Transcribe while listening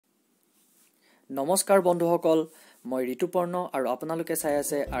নমস্কাৰ বন্ধুসকল মই ঋতুপৰ্ণ আৰু আপোনালোকে চাই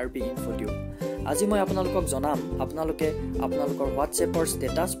আছে আৰবি ইনফোটিউব আজি মই আপোনালোকক জনাম আপোনালোকৰ হোৱাটছএপৰ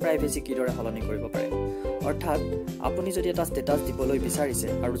ষ্টেটাছ প্ৰাইভেচি কিদৰে হলনি কৰিব পাৰে অৰ্থাৎ আপুনি যদি এটা ষ্টেটাছ দিবলৈ বিচাৰিছে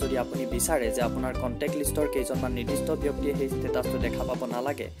আৰু যদি আপুনি বিচাৰে যে আপোনাৰ কন্টাক্ট লিষ্টৰ কেইজনমান নিৰ্দিষ্ট ব্যক্তিয়ে সেই ষ্টেটাছটো দেখা পাব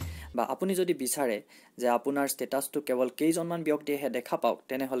নালাগে বা আপুনি যদি বিচাৰে যে আপোনাৰ ষ্টেটাছটো কেৱল কেইজনমান ব্যক্তিয়েহে দেখা পাওক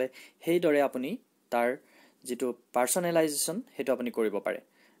তেনেহলে সেইদৰে আপুনি তাৰ যেটো পাৰ্সোনালাইজেশন হেতু আপুনি কৰিব পাৰে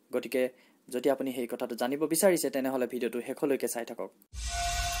গতিকে যদি আপুনি হেই কথাটো জানিব বিচাৰিছে তেনেহলে ভিডিওটো হেকলৈকে চাই থাকক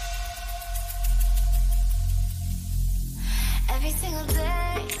Every single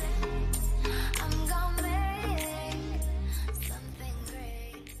day I'm gonna make something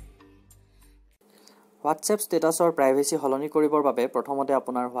great WhatsApp statusৰ privacy হলনি কৰিবৰ বাবে প্ৰথমতে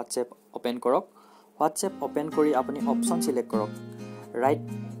আপোনাৰ WhatsApp ওপেন কৰক WhatsApp ওপেন কৰি আপুনি অপচন সিলেক্ট কৰক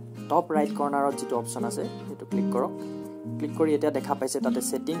টপ ৰাইট কৰ্নাৰত যেটো অপচন আছে হেতু ক্লিক কৰক ক্লিক কৰি এটা দেখা পাইছে তাতে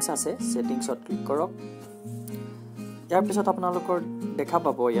সেটিংস আছে সেটিংসত ক্লিক কৰক ইয়াৰ পিছত আপোনালোকৰ দেখা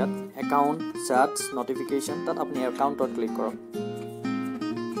পাব ইয়াত একাউন্ট চাৰ্টস নটিফিকেশন তাত আপুনি একাউন্টত ক্লিক কৰক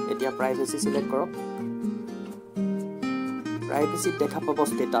এতিয়া প্ৰাইভেচি সিলেক্ট কৰক প্ৰাইভেচি দেখা পাব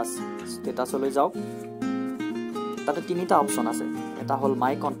ষ্টেটাছলৈ যাওক তাতে তিনিটা অপচন আছে এটা হল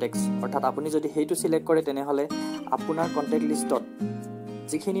মাই কন্টাক্টস অৰ্থাৎ আপুনি যদি হেইটো সিলেক্ট কৰে তেনেহলে আপোনাৰ কন্টাক্ট লিষ্টত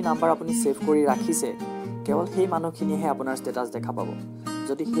যিখিনি নাম্বাৰ আপুনি সেভ কৰি ৰাখিছে কেৱল সেই মানুহখিনিহে আপোনাৰ ষ্টেটাছ দেখা পাব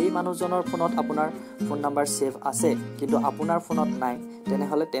যদি সেই মানুহজনৰ ফোনত আপোনাৰ ফোন নাম্বাৰ সেভ আছে কিন্তু আপোনাৰ ফোনত নাই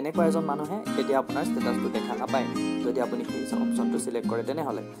তেনেহলে তেনেকুৱা এজন মানুহে এতিয়া আপোনাৰ ষ্টেটাছটো দেখা নাপায় যদি আপুনি সেই অপচনটো সিলেক্ট কৰে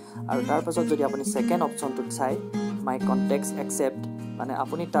তেনেহলে আৰু তাৰ পাছত যদি আপুনি সেকেন্ড অপচনটো চাই মাই কন্টাক্টস একসেপ্ট মানে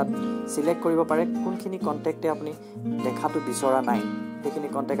আপুনি তাত সিলেক্ট কৰিব পাৰে কোনখিনি কন্টাক্টে আপুনি দেখাটো বিচৰা নাই সেইখিনি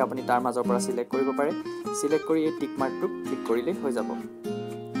কন্টাক্ট আপুনি তাৰ মাজৰ পৰা সিলেক্ট কৰিব পাৰে সিলেক্ট কৰি এই টিক মাৰ্কটো ক্লিক কৰিলে হৈ যাব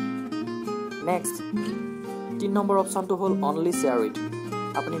নেক্সট 3 নম্বৰ অপচনটো হল অনলি শেয়াৰ উইথ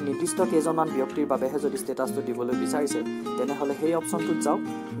আপুনি নিৰ্দিষ্ট কেইজনমান ব্যক্তিৰ বাবেহে যদি ষ্টেটাছটো দিবলৈ বিচাৰিছে তেনেহলে সেই অপচনটোত যাওক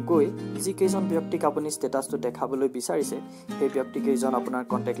গৈ যি কেইজন ব্যক্তিক আপুনি ষ্টেটাছটো দেখাবলৈ বিচাৰিছে সেই ব্যক্তি কেইজন আপোনাৰ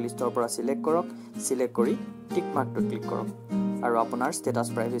কন্টাক্ট লিষ্টৰ পৰা সিলেক্ট কৰক সিলেক্ট কৰি টিক মাৰ্কটো ক্লিক কৰক আৰু আপোনাৰ ষ্টেটাছ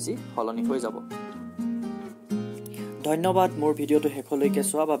প্ৰাইভেচি হলনি হৈ যাব ধন্যবাদ মোৰ ভিডিওটো হেকলৈকে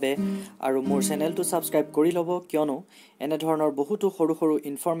চোৱা বাবে আৰু মোৰ চেনেলটো সাবস্ক্ৰাইব কৰি লব কিয়নো এনে ধৰণৰ বহুতো সৰু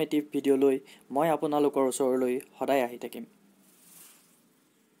ইনফৰমেটিভ ভিডিও লৈ মই আপোনালোকৰ ওচৰলৈ সদায় আহি থাকিম